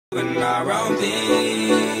Our own thing.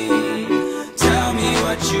 Tell me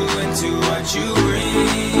what you into, what you bring.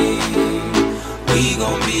 We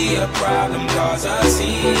gon' be a problem, cause a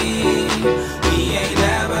scene. We ain't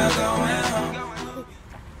never going home.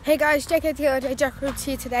 Hey guys, JKTLJ Jack Roots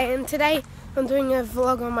here today, and today I'm doing a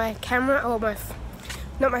vlog on my camera, or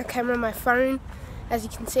not my camera, my phone. As you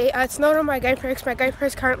can see, it's not on my GoPro because my GoPro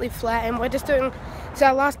is currently flat, and we're just doing, it's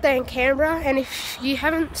our last day in Canberra. And if you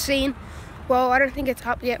haven't seen, well, I don't think it's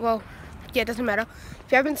up yet, well, yeah, it doesn't matter.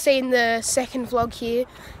 If you haven't seen the second vlog here,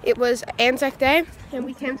 it was Anzac Day, and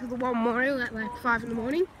we came to the War Memorial at like 5 in the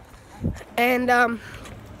morning. And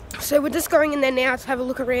so we're just going in there now to have a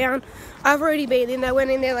look around. I've already been in there, I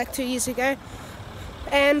went in there like 2 years ago.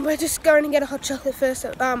 And we're just going to get a hot chocolate first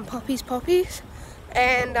at Poppies.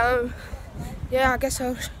 And yeah, I guess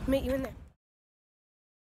I'll meet you in there.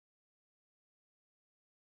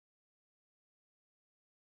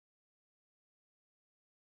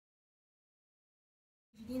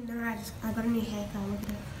 You didn't know, I got a new haircut, look at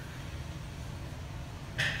it.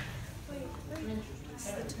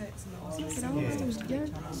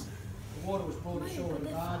 The water was brought ashore in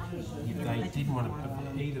barges. They didn't want to,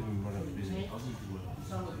 either of them wanted to visit.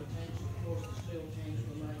 Some of the tanks, of course, the steel tanks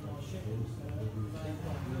were made by shippers.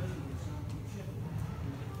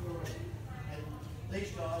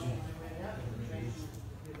 These guys, when they went out of the trench,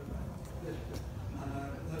 a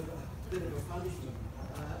bit of a punishment.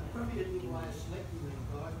 Probably a good way of selecting these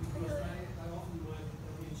guys, because they often work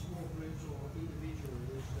in small groups or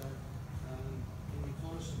individually in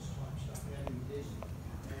reconnaissance type stuff out in the desert.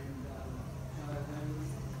 And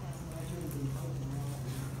they tend to be helping out.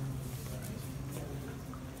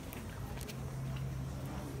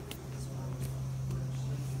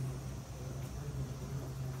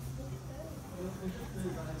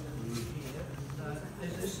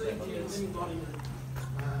 There's this thing here, if anybody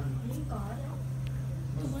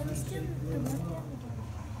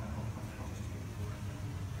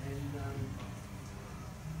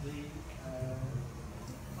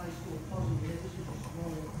place called Positive, this is a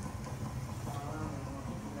small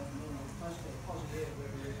place called Positive where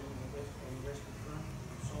we were on the western front,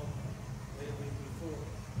 so where we fought.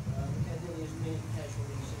 We had nearly as many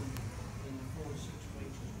casualties in 4 to 6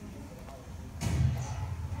 weeks as we did for the whole thing.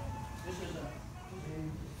 This is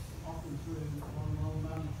often through long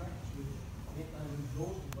mountain tracks, we get those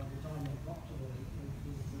exhausted by the time they got to the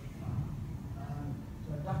farm.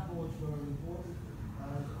 So duck boards were important.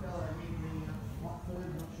 There's a fellow evening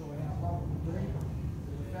Watford, not sure how long it will be.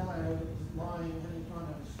 There's a fellow lying, trying to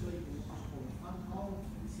have a sleep, this is called a fun hole,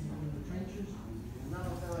 in the trenches.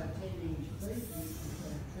 Another fellow tending his feet, which is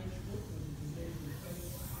a trench foot, which is indeed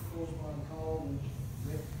caused by the cold and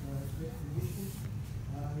wet conditions.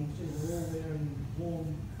 You can see they're all wearing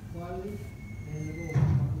warm clothing, and they're all got a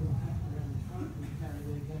little hat around the front, which carry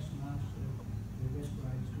their gas masks or their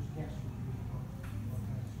respirators, because gas would be hot.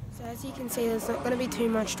 So as you can see, there's not going to be too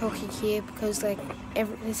much talking here because like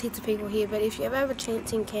there's heaps of people here. But if you ever have a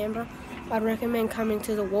chance in Canberra, I'd recommend coming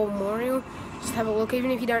to the War Memorial. Just have a look, even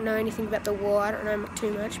if you don't know anything about the war. I don't know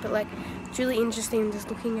too much, but like it's really interesting just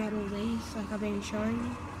looking at all these, like I've been showing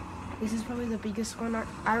you. This is probably the biggest one. I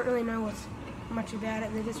don't really know what's much about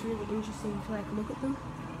it. They're just really interesting to like look at them.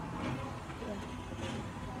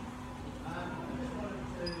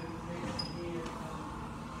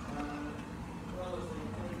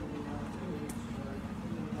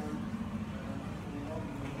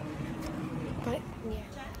 But yeah,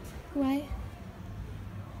 why?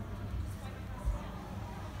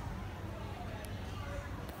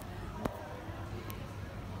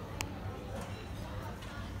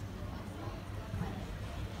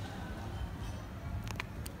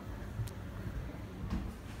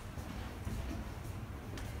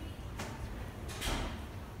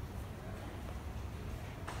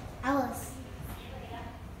 Alice,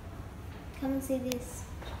 come and see this.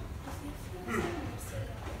 No.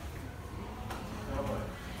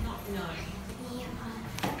 Yeah,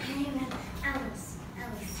 Alice.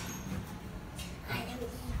 I know you.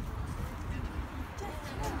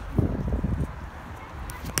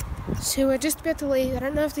 So we're just about to leave. I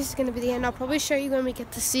don't know if this is going to be the end. I'll probably show you when we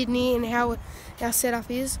get to Sydney and how our setup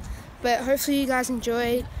is. But hopefully you guys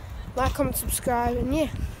enjoyed. Like, comment, subscribe, and yeah.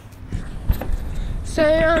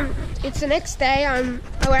 So it's the next day.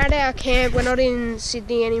 We're at our camp. We're not in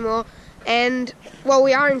Sydney anymore, and well,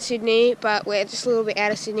 we are in Sydney, but we're just a little bit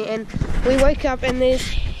out of Sydney. And we woke up and there's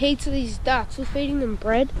heaps of these ducks. We're feeding them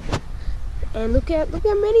bread, and look how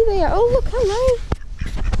many they are. Oh look, hello.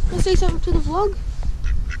 Can I say something to the vlog?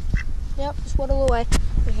 Yep, just waddle away.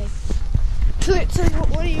 Okay. So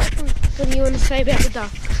what do you want to say about the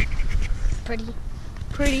ducks? Pretty.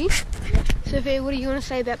 Sophia, what do you want to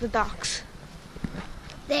say about the ducks?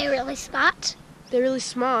 They're really smart. They're really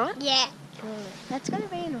smart. Yeah. That's gonna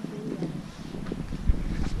be enough video.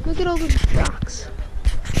 Look at all the ducks.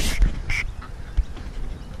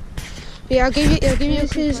 Yeah, I'll give you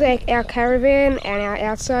this is like our caravan and our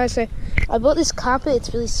outside. So I bought this carpet,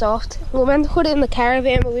 it's really soft. We were meant to put it in the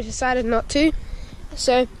caravan, but we decided not to.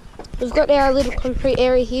 So we've got our little concrete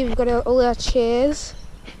area here, we've got all our chairs.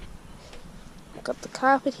 We've got the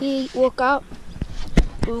carpet here, you walk up.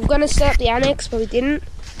 We were gonna set up the annex, but we didn't.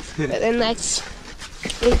 But then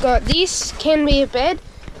we've got this, can be a bed,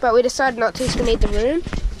 but we decided not to, so we need the room.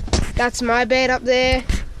 That's my bed up there.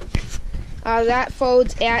 That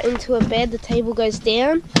folds out into a bed, the table goes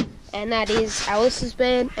down, and that is Alice's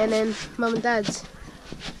bed, and then Mum and Dad's.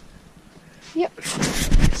 Yep.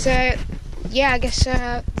 So, yeah, I guess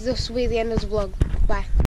this will be the end of the vlog.